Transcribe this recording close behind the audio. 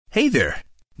Hey there.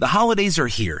 The holidays are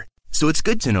here, so it's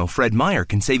good to know Fred Meyer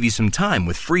can save you some time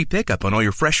with free pickup on all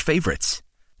your fresh favorites.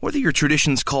 Whether your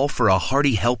traditions call for a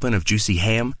hearty helping of juicy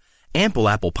ham, ample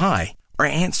apple pie, or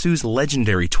Aunt Sue's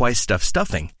legendary twice-stuffed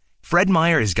stuffing, Fred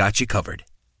Meyer has got you covered.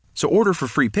 So order for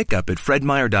free pickup at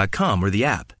fredmeyer.com or the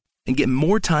app and get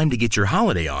more time to get your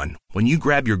holiday on when you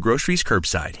grab your groceries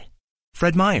curbside.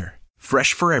 Fred Meyer,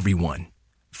 fresh for everyone.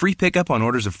 Free pickup on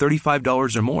orders of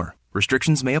 $35 or more.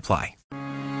 Restrictions may apply.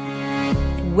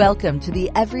 Welcome to the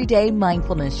Everyday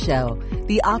Mindfulness Show,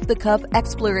 the off-the-cuff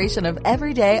exploration of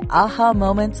everyday aha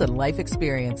moments and life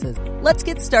experiences. Let's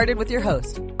get started with your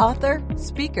host, author,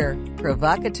 speaker,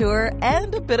 provocateur,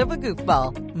 and a bit of a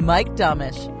goofball, Mike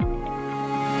Domish.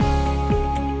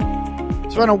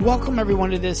 So I want to welcome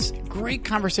everyone to this great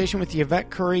conversation with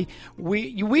Yvette Curry.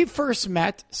 We first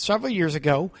met several years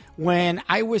ago when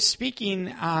I was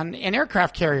speaking on an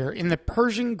aircraft carrier in the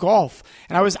Persian Gulf.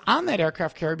 And I was on that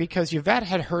aircraft carrier because Yvette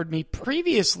had heard me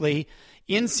previously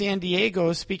in San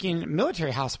Diego speaking at a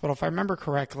military hospital, if I remember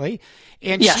correctly.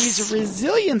 And yes. She's a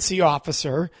resiliency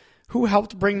officer who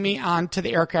helped bring me on to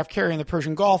the aircraft carrier in the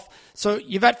Persian Gulf. So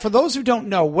Yvette, for those who don't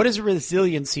know, what is a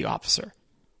resiliency officer?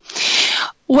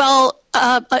 Well,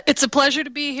 it's a pleasure to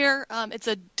be here. It's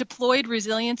a deployed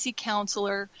resiliency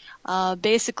counselor,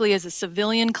 basically as a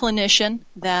civilian clinician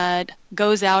that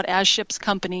goes out as ship's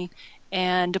company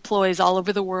and deploys all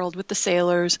over the world with the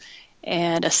sailors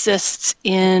and assists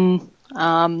in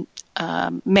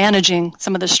managing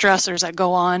some of the stressors that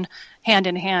go on hand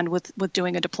in hand with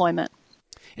doing a deployment.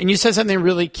 And you said something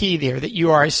really key there, that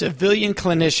you are a civilian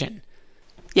clinician.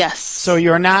 Yes. So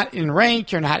you're not in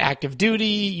rank, you're not active duty,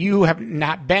 you have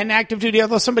not been active duty,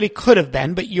 although somebody could have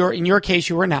been, but in your case,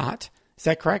 you were not. Is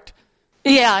that correct?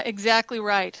 Yeah, exactly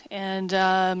right. And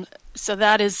so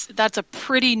that's a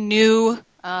pretty new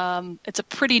it's a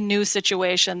pretty new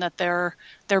situation that they're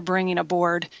bringing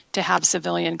aboard to have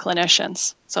civilian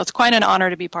clinicians. So it's quite an honor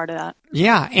to be part of that.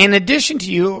 Yeah. In addition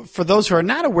to you, for those who are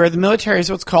not aware, the military is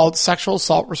what's called sexual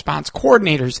assault response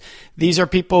coordinators. These are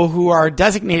people who are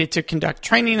designated to conduct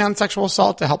training on sexual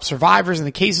assault, to help survivors in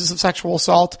the cases of sexual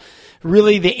assault,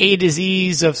 really the A to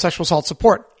Z's of sexual assault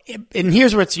support. And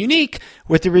here's what's unique.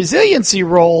 With the resiliency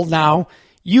role now,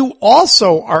 you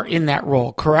also are in that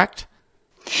role, correct?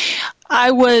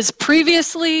 I was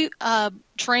previously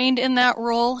trained in that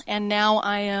role, and now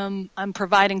I'm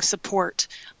providing support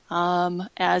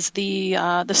as the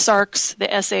SARCs, the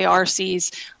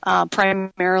SARCs,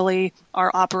 primarily are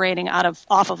operating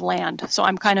off of land. So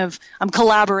I'm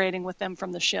collaborating with them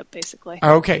from the ship, basically.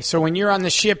 Okay, so when you're on the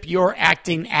ship, you're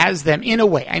acting as them in a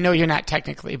way. I know you're not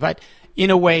technically, but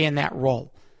in a way in that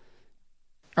role.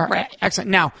 All right. Excellent.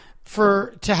 Now,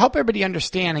 to help everybody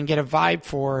understand and get a vibe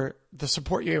for the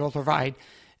support you're able to provide,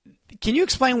 can you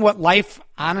explain what life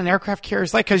on an aircraft carrier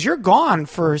is like? Because you're gone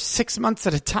for 6 months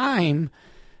at a time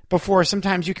before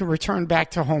sometimes you can return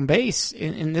back to home base,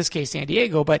 in this case San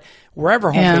Diego, but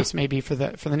wherever home base may be for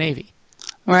the Navy.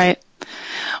 Right.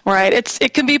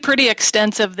 It can be pretty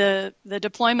extensive. The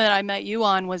deployment I met you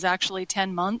on was actually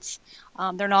 10 months.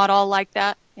 They're not all like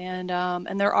that, and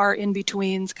there are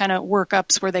in-betweens, kind of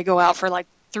workups where they go out for like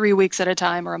 3 weeks at a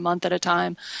time or a month at a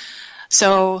time.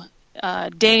 So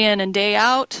day in and day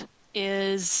out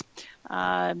is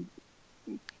kind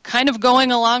of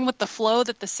going along with the flow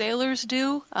that the sailors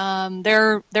do.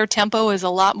 Their tempo is a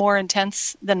lot more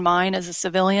intense than mine as a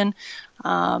civilian,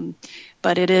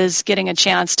 but it is getting a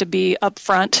chance to be up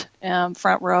front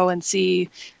row, and see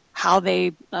how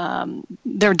they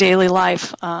their daily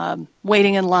life,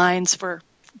 waiting in lines for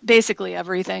basically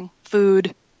everything,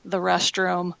 food, the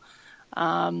restroom.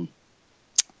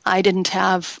 I didn't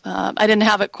have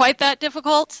it quite that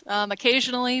difficult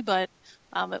occasionally, but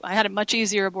I had it much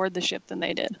easier aboard the ship than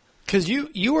they did. Because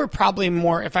you were probably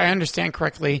more, if I understand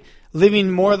correctly,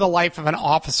 living more the life of an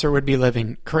officer would be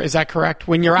living. Is that correct?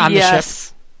 When you're on the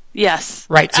ship? Yes.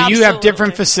 Right. So absolutely. You have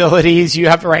different facilities.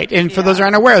 And for those who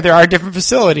aren't aware, there are different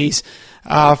facilities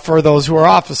for those who are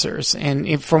officers,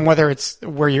 and from whether it's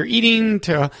where you're eating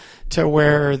to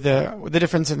where the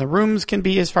difference in the rooms can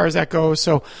be as far as that goes.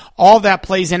 So all that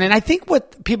plays in. And I think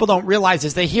what people don't realize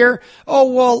is they hear,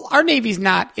 oh, well, our Navy's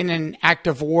not in an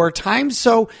active war time,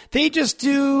 so they just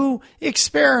do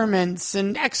experiments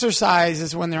and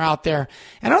exercises when they're out there.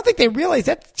 And I don't think they realize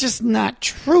that's just not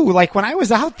true. Like when I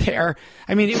was out there,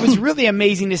 I mean, it was really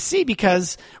amazing to see,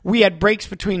 because we had breaks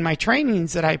between my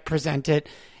trainings that I presented.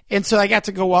 And so I got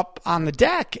to go up on the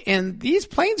deck, and these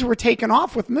planes were taken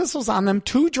off with missiles on them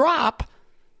to drop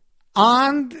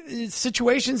on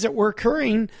situations that were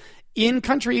occurring in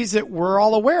countries that we're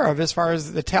all aware of, as far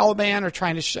as the Taliban are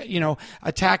trying to,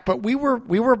 attack. But we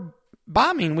were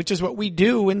bombing, which is what we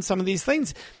do in some of these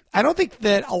things. I don't think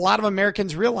that a lot of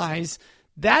Americans realize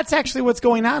that's actually what's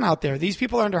going on out there. These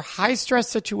people are under high stress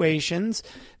situations.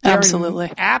 They're Absolutely.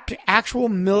 in actual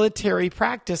military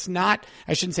practice, I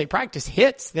shouldn't say practice,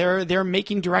 hits. They're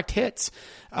making direct hits.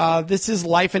 This is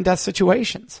life and death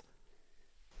situations.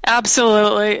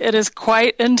 Absolutely. It is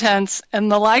quite intense,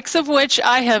 and the likes of which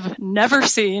I have never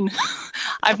seen.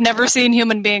 I've never seen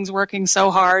human beings working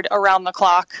so hard around the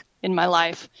clock in my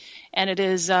life. And it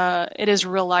is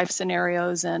real life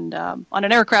scenarios. And on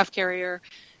an aircraft carrier,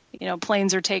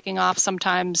 planes are taking off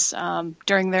sometimes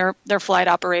during their flight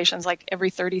operations, like every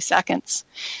 30 seconds.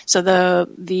 So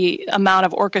the amount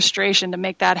of orchestration to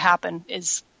make that happen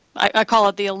is, I call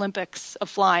it the Olympics of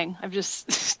flying. it's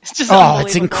just unbelievable.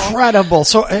 It's incredible.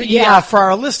 So for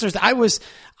our listeners, I was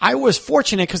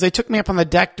fortunate because they took me up on the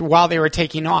deck while they were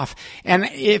taking off. And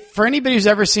for anybody who's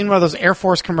ever seen one of those Air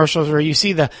Force commercials where you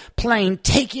see the plane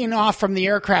taking off from the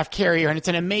aircraft carrier and it's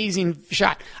an amazing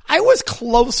shot, I was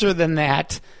closer than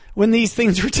that when these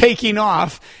things were taking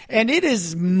off, and it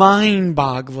is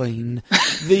mind-boggling.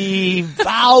 The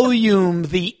volume,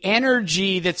 the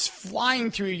energy that's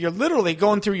flying through, you're literally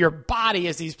going through your body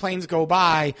as these planes go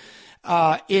by.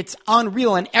 It's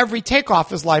unreal, and every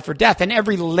takeoff is life or death, and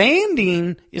every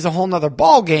landing is a whole nother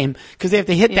ball game because they have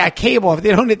to hit that cable. If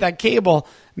they don't hit that cable,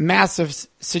 massive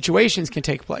situations can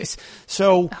take place.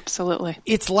 So absolutely,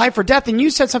 it's life or death. And you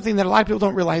said something that a lot of people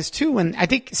don't realize too, and I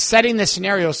think setting the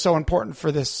scenario is so important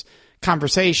for this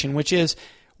conversation, which is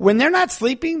when they're not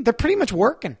sleeping, they're pretty much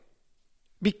working.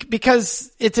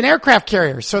 Because it's an aircraft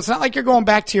carrier, so it's not like you're going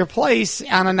back to your place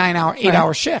on a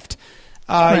 8-hour shift.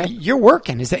 Right. You're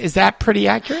working. Is that pretty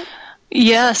accurate?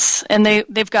 Yes, and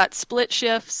they've got split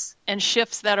shifts and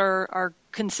shifts that are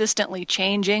consistently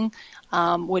changing,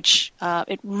 which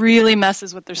it really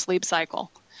messes with their sleep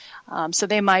cycle. So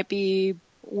they might be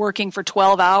working for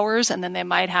 12 hours, and then they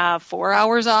might have 4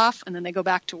 hours off, and then they go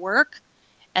back to work,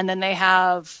 and then they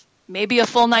have maybe a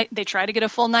full night. They try to get a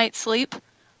full night's sleep,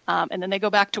 and then they go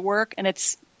back to work, and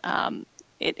it's a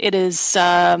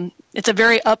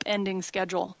very upending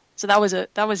schedule. So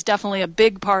that was definitely a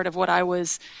big part of what I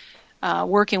was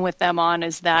working with them on,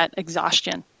 is that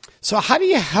exhaustion. So how do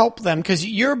you help them? Because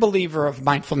you're a believer of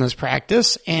mindfulness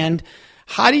practice, and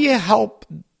how do you help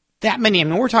that many? I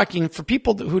mean, we're talking for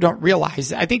people who don't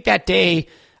realize. I think that day,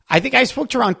 I spoke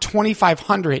to around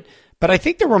 2,500, but I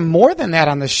think there were more than that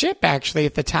on the ship actually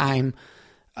at the time.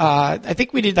 I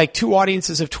think we did like 2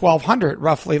 audiences of 1,200,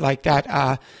 roughly like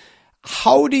that.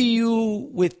 How do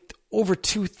you, with over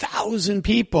 2,000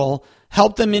 people,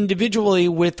 help them individually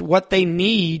with what they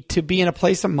need to be in a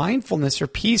place of mindfulness or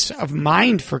peace of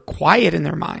mind, for quiet in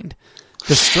their mind,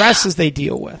 the stresses they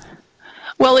deal with?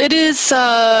 Well, it is.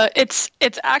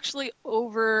 It's actually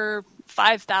over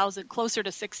 5,000, closer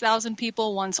to 6,000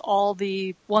 people once all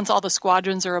the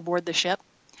squadrons are aboard the ship,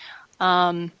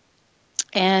 and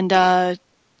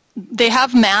they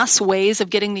have mass ways of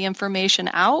getting the information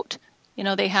out.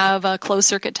 They have closed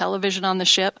circuit television on the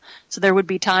ship, so there would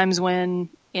be times when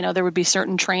there would be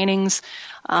certain trainings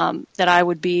that I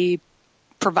would be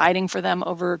providing for them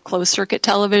over closed circuit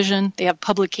television. They have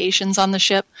publications on the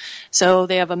ship, so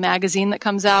they have a magazine that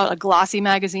comes out, a glossy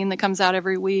magazine that comes out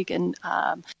every week, and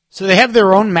so they have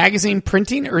their own magazine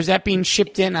printing, or is that being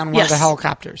shipped in on one of the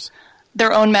helicopters?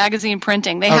 Their own magazine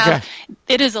printing. They have.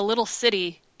 It is a little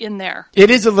city in there. It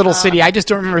is a little city. I just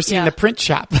don't remember seeing the print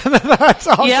shop. That's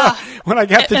also when I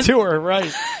got the tour,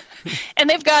 right?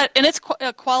 And it's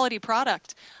a quality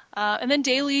product. And then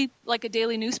like a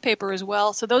daily newspaper as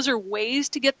well. So those are ways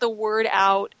to get the word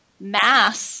out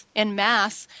mass,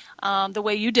 the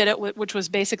way you did it, which was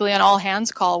basically an all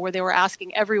hands call where they were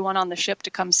asking everyone on the ship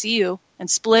to come see you and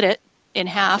split it in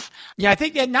half. Yeah, I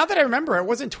think now that I remember, it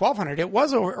wasn't 1,200. It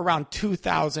was around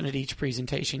 2,000 at each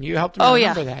presentation. You helped me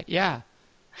remember that. Yeah.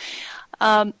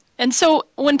 And so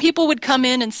when people would come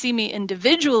in and see me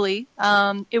individually,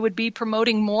 it would be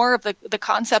promoting more of the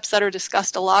concepts that are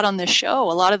discussed a lot on this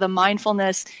show, a lot of the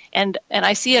mindfulness, and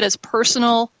I see it as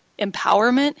personal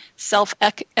empowerment,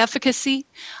 self-efficacy,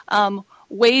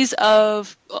 ways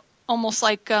of almost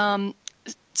like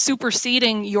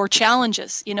superseding your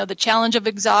challenges, the challenge of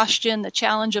exhaustion, the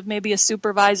challenge of maybe a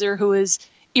supervisor who is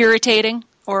irritating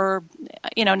or,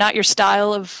 not your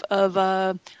style of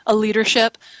a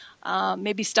leadership.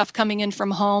 Maybe stuff coming in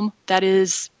from home that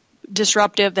is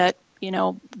disruptive, that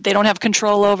they don't have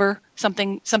control over,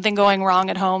 something going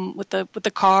wrong at home with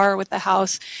the car, with the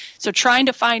house. So trying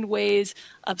to find ways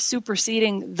of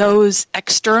superseding those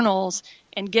externals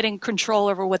and getting control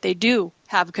over what they do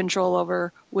have control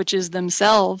over, which is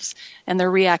themselves and their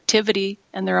reactivity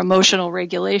and their emotional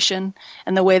regulation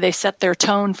and the way they set their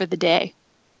tone for the day.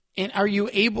 And are you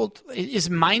is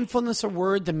mindfulness a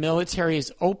word the military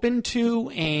is open to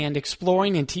and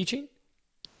exploring and teaching?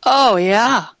 Oh,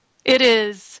 yeah, it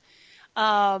is.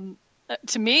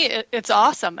 To me, it's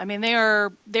awesome. I mean, they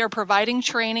are providing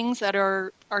trainings that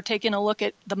are taking a look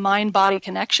at the mind-body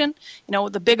connection. You know,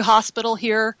 the big hospital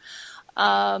here,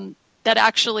 that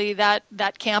actually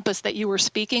that campus that you were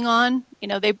speaking on, you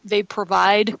know, they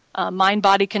provide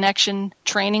mind-body connection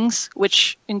trainings,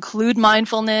 which include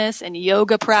mindfulness and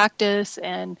yoga practice,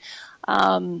 and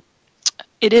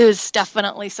it is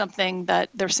definitely something that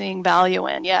they're seeing value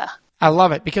in. Yeah. I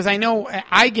love it because I know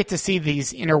I get to see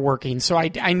these inner workings. So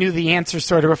I knew the answer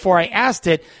sort of before I asked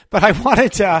it, but I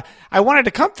wanted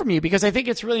to come from you because I think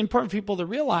it's really important for people to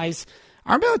realize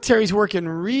our military is working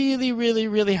really, really,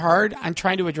 really hard on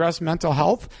trying to address mental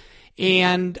health.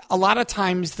 And a lot of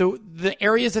times the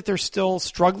areas that they're still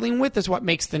struggling with is what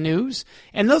makes the news.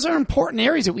 And those are important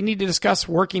areas that we need to discuss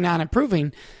working on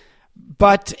improving.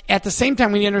 But at the same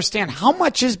time, we need to understand how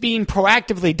much is being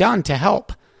proactively done to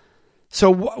help.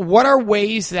 So what are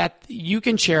ways that you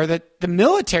can share that the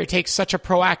military takes such a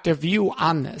proactive view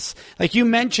on this? Like you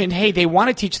mentioned, hey, they want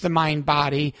to teach the mind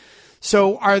body.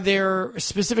 So are there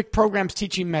specific programs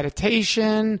teaching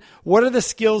meditation? What are the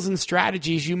skills and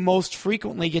strategies you most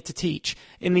frequently get to teach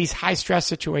in these high stress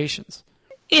situations?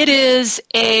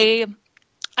 I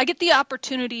get the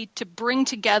opportunity to bring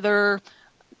together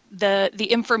the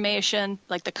information,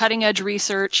 like the cutting edge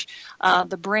research,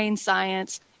 the brain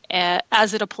science,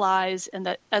 as it applies and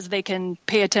that as they can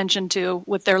pay attention to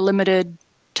with their limited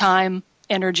time,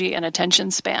 energy, and attention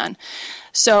span.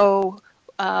 So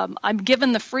I'm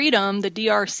given the freedom, the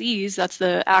DRCs, that's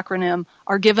the acronym,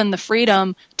 are given the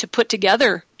freedom to put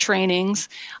together trainings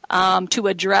to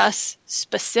address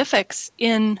specifics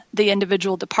in the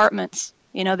individual departments.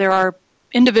 You know, there are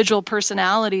individual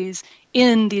personalities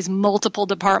in these multiple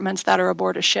departments that are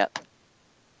aboard a ship.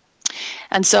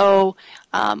 And so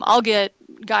I'll get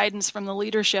guidance from the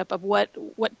leadership of what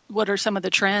are some of the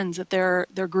trends that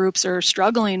their groups are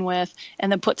struggling with,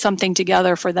 and then put something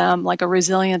together for them, like a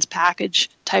resilience package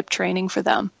type training for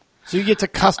them. So you get to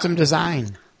custom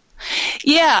design.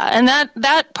 Yeah, and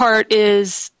that part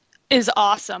is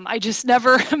awesome. I just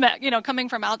never, coming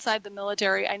from outside the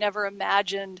military, I never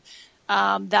imagined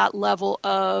that level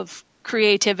of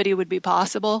creativity would be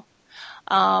possible.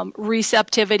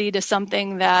 Receptivity to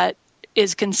something that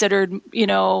is considered,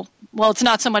 it's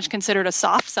not so much considered a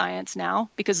soft science now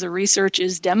because the research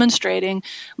is demonstrating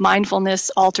mindfulness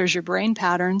alters your brain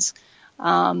patterns,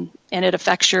 and it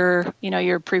affects your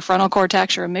prefrontal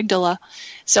cortex, your amygdala.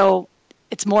 So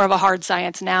it's more of a hard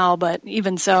science now, but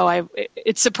even so,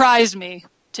 it surprised me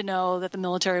to know that the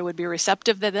military would be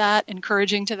receptive to that,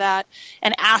 encouraging to that,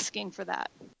 and asking for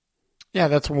that. Yeah,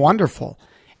 that's wonderful.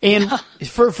 And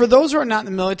for those who are not in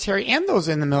the military and those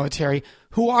in the military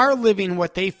who are living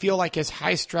what they feel like is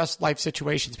high-stress life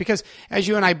situations, because as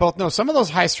you and I both know, some of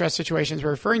those high-stress situations we're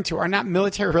referring to are not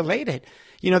military-related.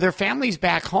 Their families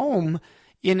back home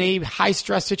in a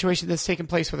high-stress situation that's taken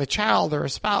place with a child or a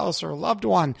spouse or a loved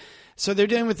one. So they're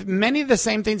dealing with many of the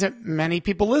same things that many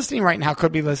people listening right now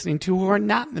could be listening to who are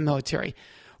not in the military.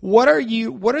 What are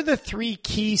the 3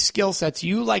 key skill sets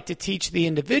you like to teach the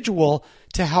individual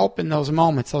to help in those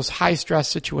moments, those high-stress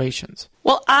situations?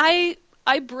 Well, I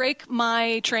break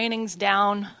my trainings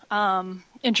down,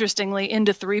 interestingly,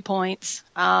 into 3 points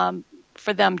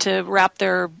for them to wrap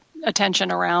their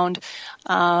attention around.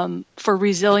 For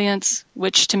resilience,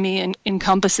 which to me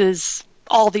encompasses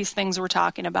all these things we're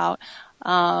talking about.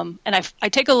 And I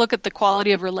take a look at the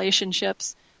quality of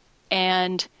relationships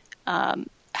and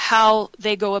how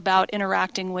they go about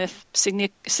interacting with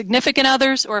significant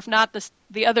others, or if not,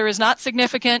 the other is not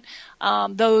significant,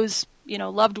 those,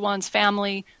 loved ones,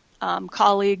 family,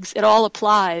 colleagues, it all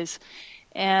applies.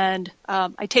 And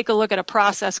I take a look at a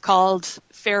process called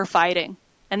fair fighting.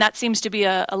 And that seems to be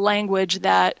a language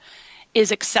that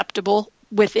is acceptable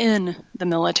within the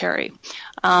military,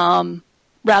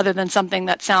 rather than something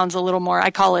that sounds a little more,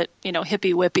 I call it,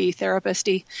 hippy-whippy,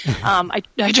 therapist-y. I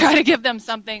try to give them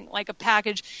something like a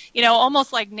package,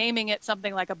 almost like naming it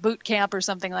something like a boot camp or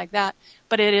something like that.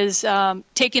 But it is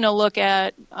taking a look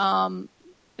at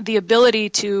the ability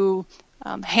to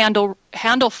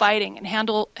handle fighting and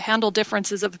handle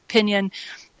differences of opinion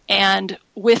and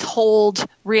withhold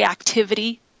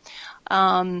reactivity.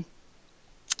 And,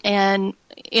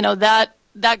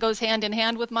 that goes hand in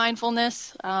hand with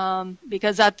mindfulness,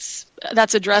 because that's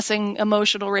addressing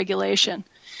emotional regulation.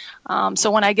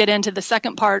 So when I get into the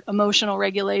second part, emotional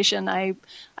regulation, I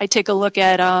take a look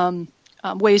at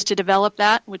ways to develop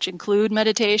that, which include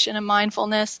meditation and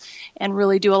mindfulness, and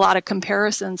really do a lot of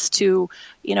comparisons to,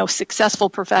 successful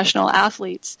professional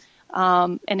athletes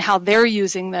and how they're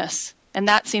using this. And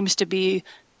that seems to be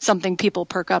something people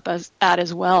perk up at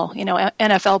as well.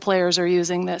 NFL players are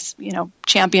using this.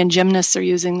 Champion gymnasts are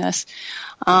using this.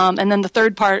 And then the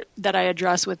third part that I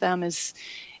address with them is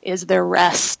their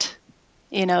rest.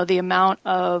 The amount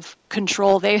of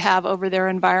control they have over their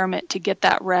environment to get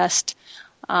that rest.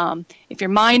 If your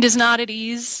mind is not at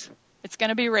ease, it's going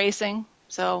to be racing.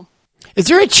 So, is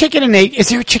there a chicken and egg? Is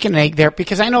there a chicken and egg there?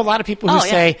 Because I know a lot of people who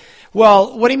say,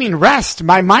 "Well, what do you mean rest?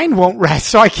 My mind won't rest,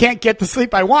 so I can't get the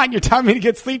sleep I want. You're telling me to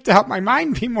get sleep to help my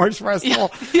mind be more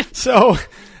restful." Yeah. So,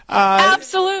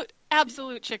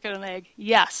 absolute chicken and egg.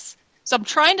 Yes. So I'm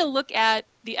trying to look at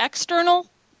the external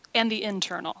and the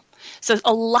internal. So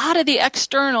a lot of the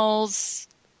externals,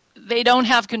 they don't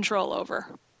have control over.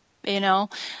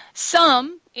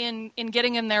 Some in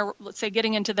getting in their, let's say,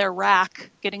 getting into their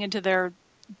rack, getting into their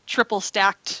triple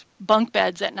stacked bunk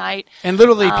beds at night. And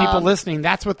literally, people listening,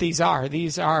 that's what these are.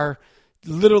 These are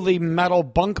literally metal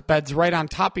bunk beds right on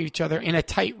top of each other in a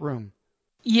tight room.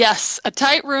 Yes, a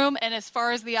tight room, and as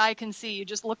far as the eye can see, you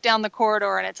just look down the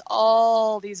corridor, and it's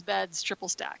all these beds triple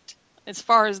stacked, as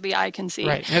far as the eye can see.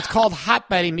 Right, and it's called hot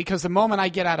bedding because the moment I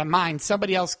get out of mine,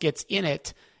 somebody else gets in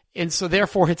it, and so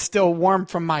therefore it's still warm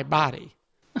from my body.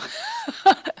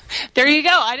 There you go.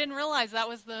 I didn't realize that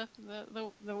was the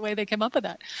way they came up with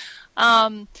that.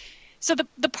 So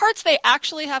the parts they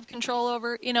actually have control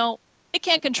over, they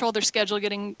can't control their schedule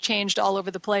getting changed all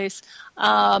over the place.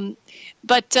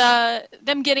 But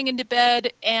them getting into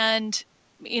bed and,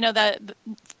 that,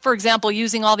 for example,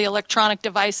 using all the electronic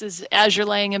devices as you're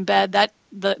laying in bed, that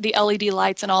the LED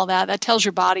lights and all that tells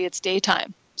your body it's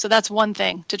daytime. So that's one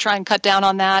thing to try and cut down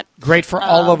on that. Great for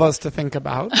all of us to think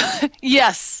about.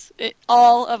 Yes,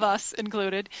 all of us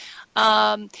included.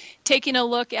 Taking a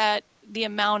look at the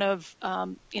amount of, I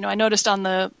noticed on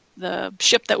the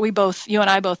ship that you and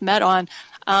I both met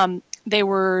on, they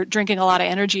were drinking a lot of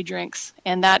energy drinks,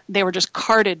 and that they were just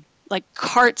carted, like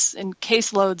carts and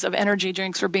caseloads of energy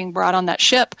drinks were being brought on that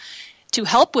ship to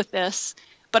help with this.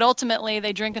 But ultimately,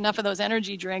 they drink enough of those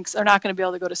energy drinks, they're not going to be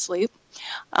able to go to sleep.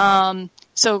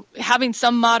 So having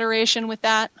some moderation with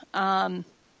that. And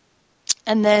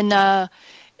then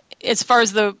as far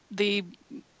as their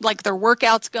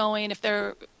workouts going, if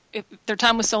their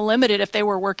time was so limited, if they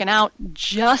were working out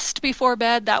just before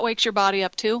bed, that wakes your body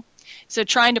up too. So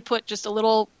trying to put just a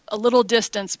little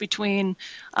distance between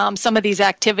some of these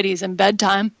activities and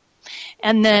bedtime.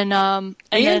 And then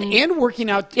and working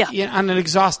out on an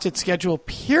exhausted schedule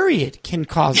period can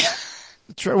cause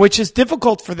which is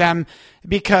difficult for them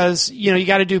because you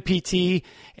got to do PT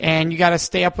and you got to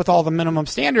stay up with all the minimum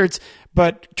standards,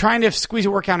 but trying to squeeze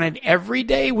a workout in every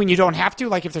day when you don't have to,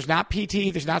 like if there's not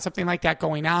PT, there's not something like that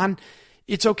going on,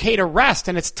 it's okay to rest,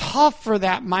 and it's tough for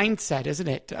that mindset, isn't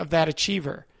it, of that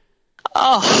achiever?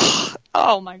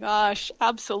 Oh my gosh,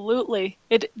 absolutely.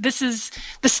 This is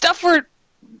the stuff we're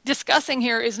discussing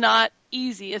here is not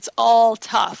easy. It's all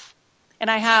tough. And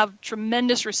I have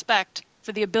tremendous respect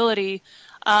for the ability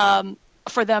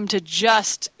for them to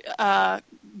just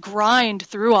grind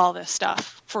through all this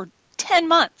stuff for 10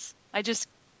 months.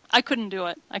 I couldn't do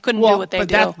it. I couldn't do what they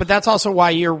do. But that's also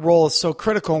why your role is so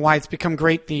critical and why it's become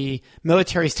great the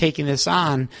military's taking this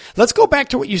on. Let's go back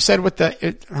to what you said with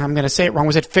I'm going to say it wrong.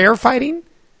 Was it fair fighting?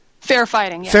 Fair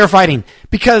fighting, yes. Fair fighting.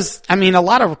 Because, a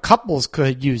lot of couples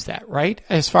could use that, right?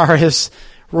 As far as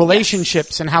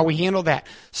relationships and how we handle that.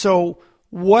 So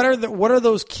what are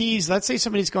those keys? Let's say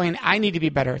somebody's going, I need to be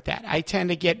better at that. I tend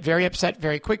to get very upset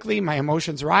very quickly. My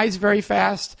emotions rise very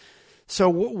fast. So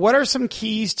what are some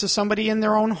keys to somebody in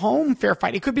their own home fair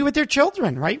fight? It could be with their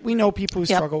children, right? We know people who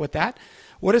struggle with that.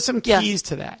 What are some keys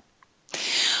to that?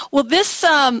 Well, this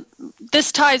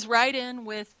ties right in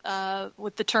with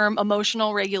the term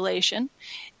emotional regulation,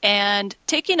 and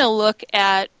taking a look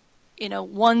at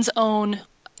one's own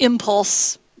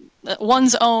impulse,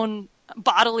 one's own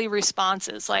bodily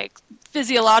responses, like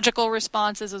physiological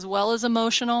responses as well as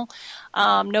emotional.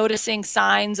 Noticing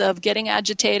signs of getting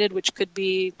agitated, which could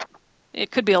be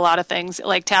a lot of things,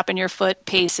 like tapping your foot,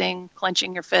 pacing,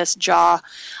 clenching your fist, jaw.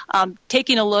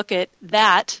 Taking a look at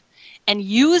that. And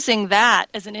using that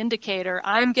as an indicator,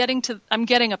 I'm getting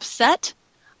upset.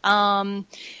 A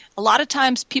lot of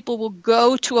times people will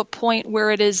go to a point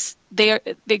where it is they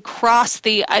cross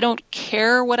the I don't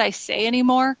care what I say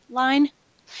anymore line.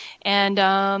 And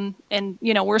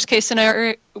worst case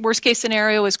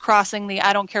scenario is crossing the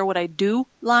I don't care what I do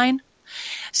line.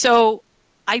 So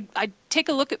I take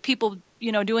a look at people,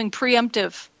 doing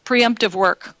preemptive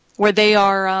work where they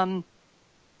are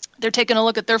They're taking a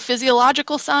look at their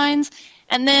physiological signs,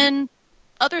 and then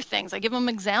other things. I give them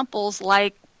examples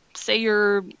like, say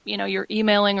you're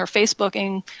emailing or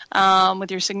Facebooking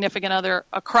with your significant other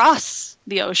across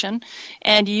the ocean,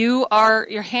 and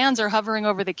your hands are hovering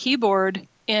over the keyboard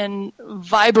in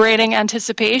vibrating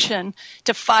anticipation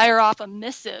to fire off a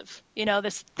missive,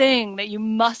 this thing that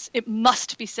it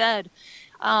must be said.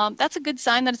 That's a good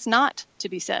sign that it's not to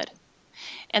be said.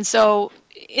 And so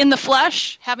in the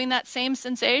flesh, having that same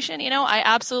sensation, I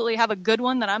absolutely have a good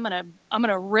one that I'm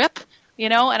gonna rip,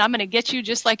 and I'm going to get you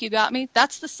just like you got me.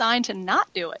 That's the sign to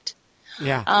not do it.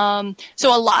 Yeah.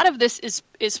 So a lot of this is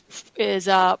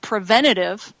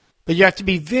preventative. But you have to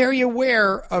be very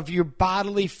aware of your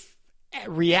bodily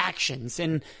reactions,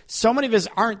 and so many of us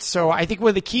aren't. So I think one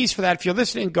of the keys for that, if you're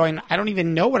listening and going, I don't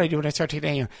even know what I do when I start to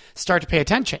pay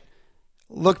attention.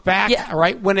 Look back, all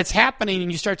right, when it's happening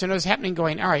and you start to notice happening,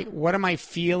 going, all right, what am I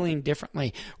feeling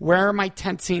differently? Where am I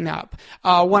tensing up?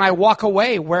 When I walk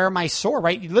away, where am I sore,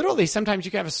 right? Literally, sometimes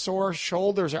you can have a sore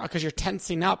shoulders because you're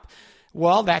tensing up.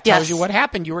 Well, that tells you what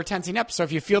happened. You were tensing up. So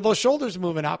if you feel those shoulders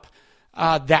moving up,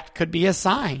 that could be a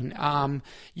sign.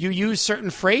 You use certain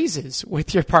phrases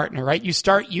with your partner, right? You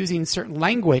start using certain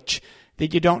language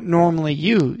that you don't normally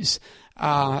use.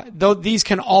 Though these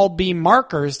can all be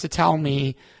markers to tell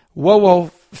me, whoa,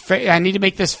 I need to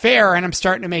make this fair, and I'm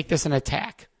starting to make this an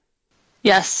attack.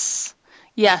 Yes,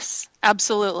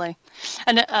 absolutely.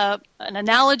 And an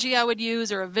analogy I would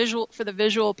use, or a visual for the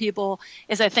visual people,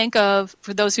 is I think of,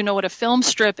 for those who know what a film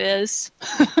strip is,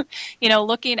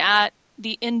 looking at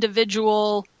the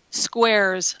individual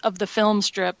squares of the film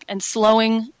strip and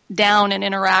slowing down an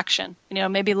interaction.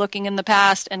 Maybe looking in the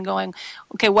past and going,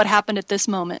 okay, what happened at this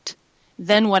moment?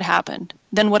 Then what happened?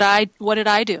 Then what did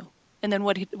I do? And then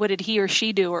what did he or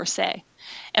she do or say?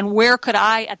 And where could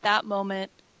I, at that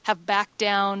moment, have backed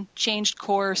down, changed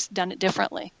course, done it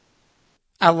differently?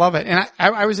 I love it. And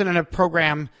I was in a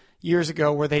program years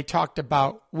ago where they talked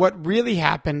about what really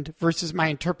happened versus my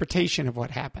interpretation of what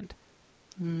happened,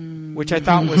 which I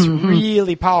thought was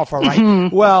really powerful,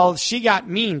 right? Well, she got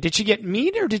mean. Did she get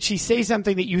mean, or did she say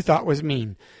something that you thought was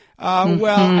mean?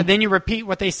 And then you repeat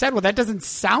what they said. Well, that doesn't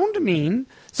sound mean.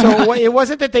 So it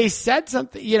wasn't that they said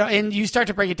something, and you start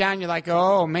to break it down. You're like,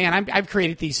 oh man, I've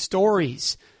created these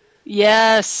stories.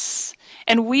 Yes.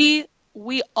 And we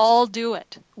all do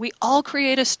it. We all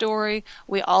create a story.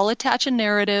 We all attach a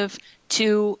narrative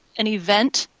to an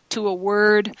event, to a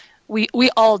word. We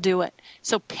all do it.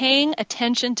 So paying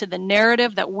attention to the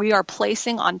narrative that we are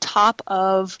placing on top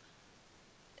of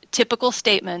typical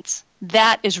statements,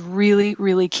 that is really,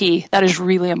 really key. That is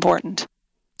really important.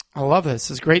 I love this.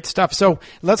 This is great stuff. So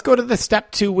let's go to the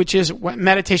step 2, which is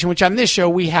meditation, which on this show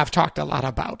we have talked a lot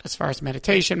about as far as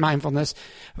meditation, mindfulness.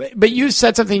 But you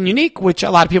said something unique, which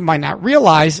a lot of people might not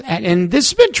realize. And this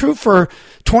has been true for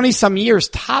 20-some years.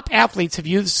 Top athletes have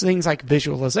used things like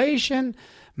visualization,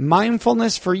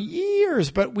 mindfulness for years,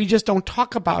 but we just don't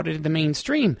talk about it in the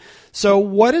mainstream. So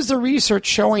what is the research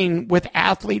showing with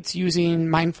athletes using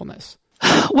mindfulness?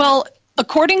 Well,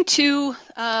 according to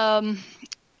the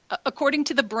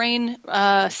brain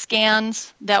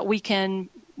scans that we can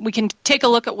take a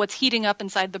look at what's heating up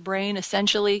inside the brain,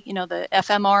 essentially, the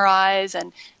fMRIs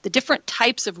and the different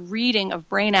types of reading of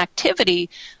brain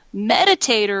activity,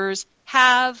 meditators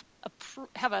have a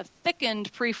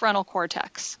thickened prefrontal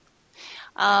cortex.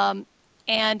 And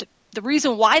the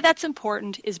reason why that's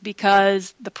important is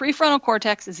because the prefrontal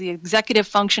cortex is the executive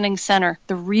functioning center,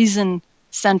 the reason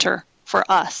center for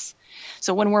us.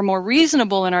 So when we're more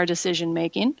reasonable in our decision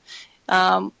making,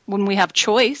 when we have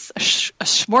choice, a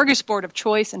smorgasbord of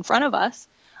choice in front of us,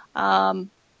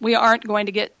 we aren't going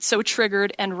to get so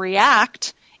triggered and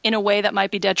react in a way that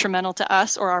might be detrimental to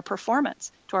us or our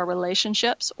performance, to our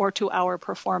relationships, or to our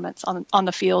performance on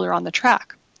the field or on the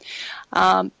track.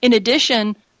 In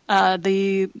addition,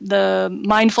 the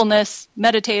mindfulness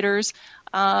meditators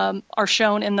are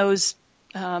shown in those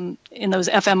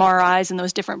fMRIs and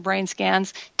those different brain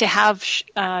scans to have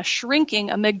shrinking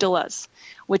amygdalas,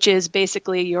 which is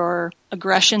basically your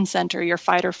aggression center, your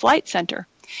fight or flight center.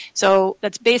 So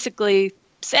that's basically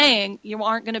saying you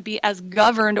aren't going to be as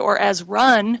governed or as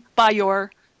run by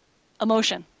your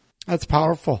emotion. That's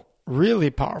powerful, really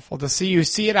powerful to see. You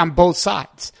see it on both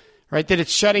sides, right? That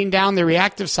it's shutting down the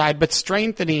reactive side, but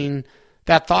strengthening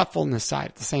that thoughtfulness side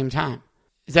at the same time.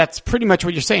 That's pretty much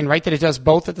what you're saying, right? That it does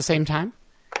both at the same time?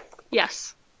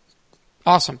 Yes.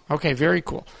 Awesome. Okay, very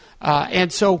cool.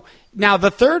 And so now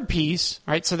the third piece,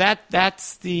 right? So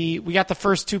we got the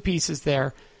first 2 pieces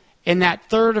there. And that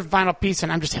third and final piece,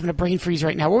 and I'm just having a brain freeze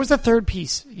right now. What was the third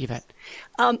piece, Yvette?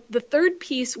 The third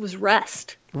piece was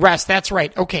rest. Rest, that's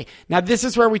right. Okay. Now, this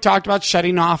is where we talked about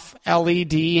shutting off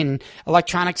LED and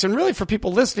electronics. And really, for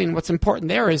people listening, what's important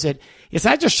there is that it's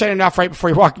not just shutting it off right before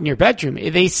you walk in your bedroom.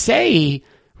 They say,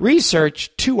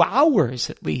 research, 2 hours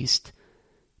at least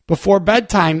before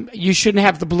bedtime, you shouldn't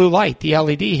have the blue light, the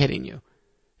LED hitting you.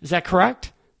 Is that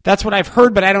correct? That's what I've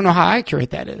heard, but I don't know how accurate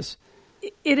that is.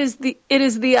 It is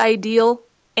the ideal,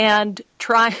 and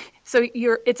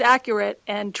it's accurate,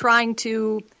 and trying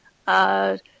to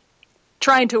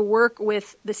work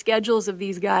with the schedules of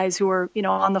these guys who are,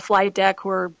 on the flight deck, who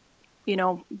are,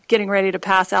 getting ready to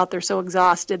pass out. They're so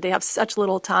exhausted. They have such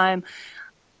little time.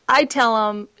 I tell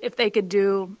them if they could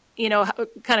do,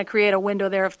 kind of create a window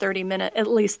there of at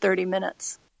least 30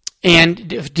 minutes.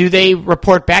 And do they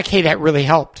report back, hey, that really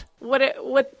helped?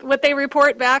 What they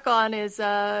report back on is,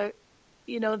 they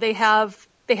have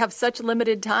such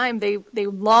limited time. They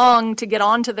long to get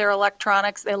onto their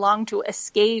electronics. They long to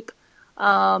escape,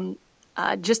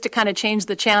 just to kind of change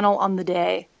the channel on the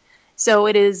day. So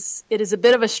it is a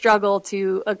bit of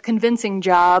a convincing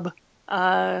job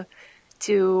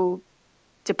to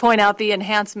point out the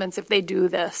enhancements if they do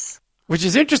this. Which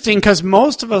is interesting because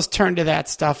most of us turn to that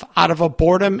stuff out of a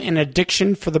boredom and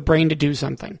addiction for the brain to do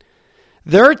something.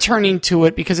 They're turning to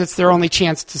it because it's their only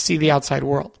chance to see the outside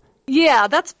world. Yeah,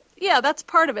 that's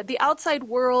part of it. The outside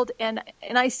world, and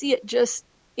I see it just,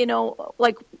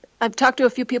 like I've talked to a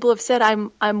few people who have said,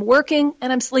 I'm working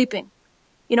and I'm sleeping.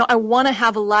 I want to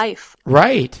have a life.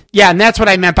 Right. Yeah, and that's what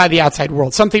I meant by the outside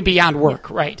world, something beyond work.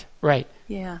 Yeah. Right.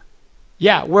 Yeah.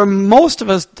 Yeah, where most of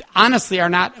us honestly are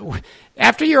not.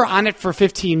 After you're on it for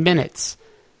 15 minutes,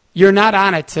 you're not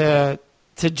on it to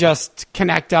just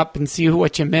connect up and see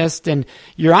what you missed, and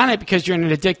you're on it because you're in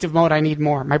an addictive mode. I need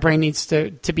more. My brain needs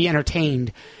to be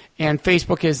entertained, and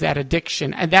Facebook is that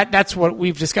addiction, and that's what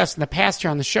we've discussed in the past here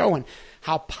on the show and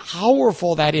how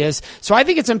powerful that is. So I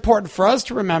think it's important for us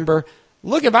to remember.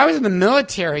 Look, if I was in the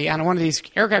military on one of these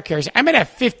aircraft carriers, I might have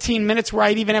 15 minutes where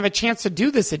I'd even have a chance to do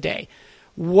this a day.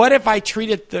 What if I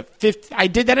treated I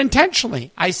did that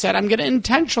intentionally. I said, I'm going to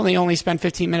intentionally only spend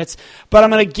 15 minutes, but I'm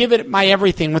going to give it my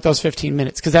everything with those 15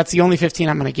 minutes because that's the only 15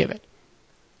 I'm going to give it.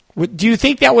 Do you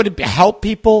think that would help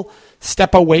people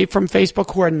step away from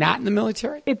Facebook who are not in the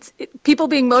military? People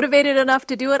being motivated enough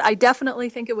to do it, I definitely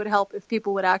think it would help if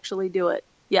people would actually do it.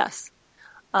 Yes.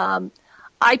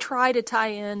 I try to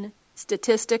tie in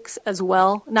statistics as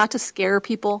well, not to scare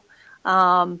people,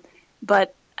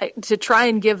 but to try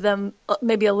and give them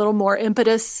maybe a little more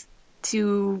impetus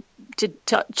to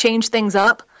change things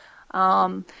up.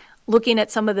 Looking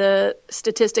at some of the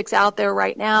statistics out there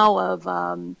right now of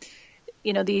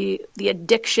the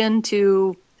addiction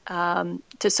to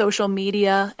social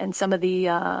media and some of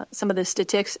the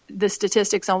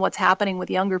statistics on what's happening with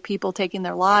younger people taking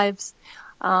their lives.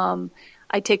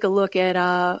 I take a look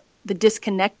at the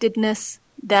disconnectedness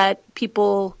that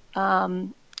people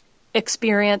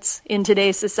experience in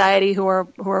today's society who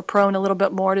are prone a little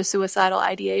bit more to suicidal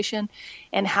ideation,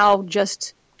 and how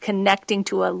just connecting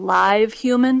to a live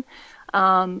human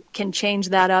can change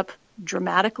that up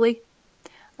dramatically.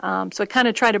 So I kind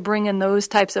of try to bring in those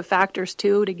types of factors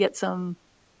too to get some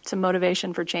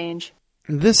motivation for change.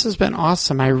 This has been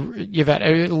awesome, Yvette.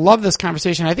 I love this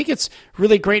conversation. I think it's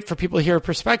really great for people to hear a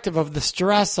perspective of the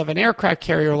stress of an aircraft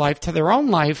carrier life to their own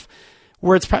life,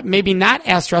 where it's maybe not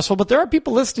as stressful, but there are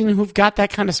people listening who've got that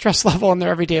kind of stress level in their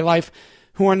everyday life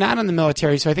who are not in the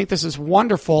military. So I think this is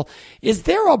wonderful. Is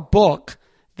there a book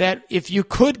that if you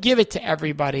could give it to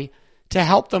everybody to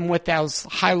help them with those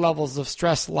high levels of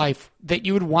stress life that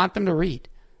you would want them to read?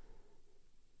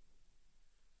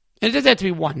 And it doesn't have to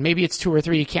be one. Maybe it's 2 or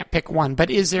 3. You can't pick one. But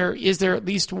is there at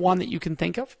least one that you can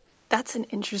think of? That's an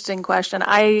interesting question.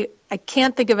 I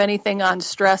can't think of anything on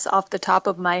stress off the top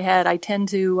of my head. I tend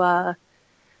to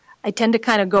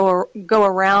kind of go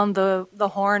around the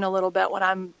horn a little bit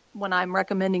when I'm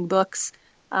recommending books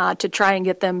to try and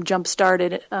get them jump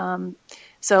started.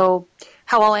 So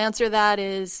how I'll answer that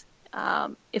is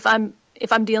if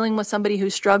I'm dealing with somebody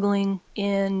who's struggling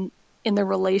in their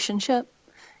relationship,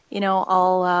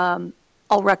 I'll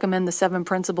recommend the 7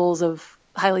 Principles of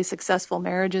Highly Successful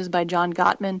Marriages by John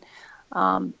Gottman.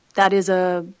 That is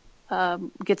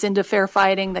gets into fair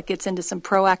fighting, that gets into some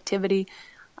proactivity.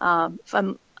 If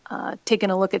I'm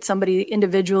taking a look at somebody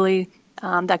individually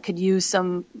that could use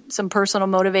some personal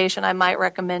motivation, I might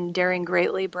recommend Daring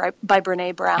Greatly by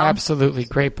Brene Brown. Absolutely.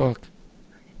 Great book.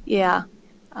 Yeah.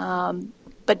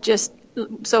 But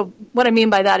so what I mean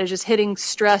by that is just hitting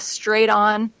stress straight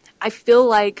on. I feel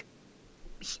like,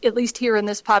 at least here in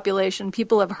this population,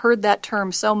 people have heard that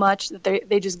term so much that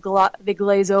they just they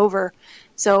glaze over.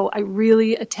 So I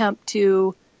really attempt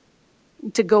to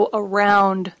to go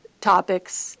around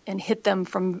topics and hit them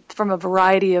from a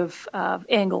variety of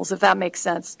angles, if that makes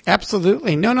sense.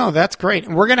 Absolutely. No, that's great.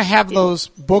 And we're going to have those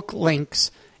book links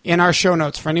in our show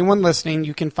notes. For anyone listening,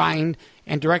 you can find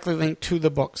and directly link to the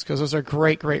books because those are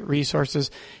great resources.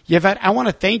 Yvette, I want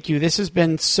to thank you. This has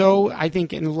been so, I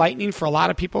think, enlightening for a lot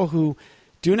of people who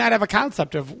do not have a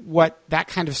concept of what that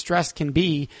kind of stress can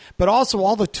be, but also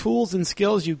all the tools and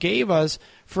skills you gave us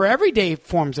for everyday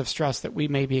forms of stress that we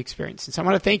may be experiencing. So I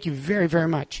want to thank you very, very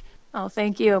much. Oh,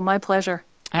 thank you. My pleasure.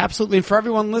 Absolutely. And for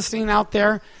everyone listening out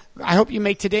there, I hope you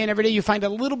make today and every day you find a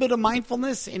little bit of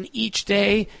mindfulness in each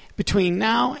day between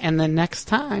now and the next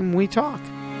time we talk.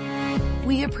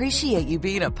 We appreciate you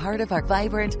being a part of our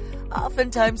vibrant,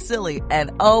 oftentimes silly,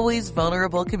 and always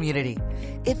vulnerable community.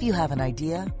 If you have an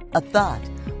idea, a thought,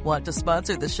 want to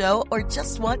sponsor the show, or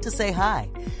just want to say hi,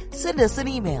 send us an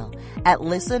email at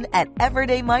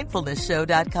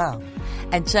listen@everydaymindfulnessshow.com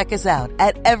and check us out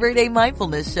at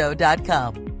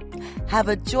everydaymindfulnessshow.com. Have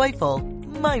a joyful,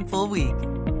 mindful week.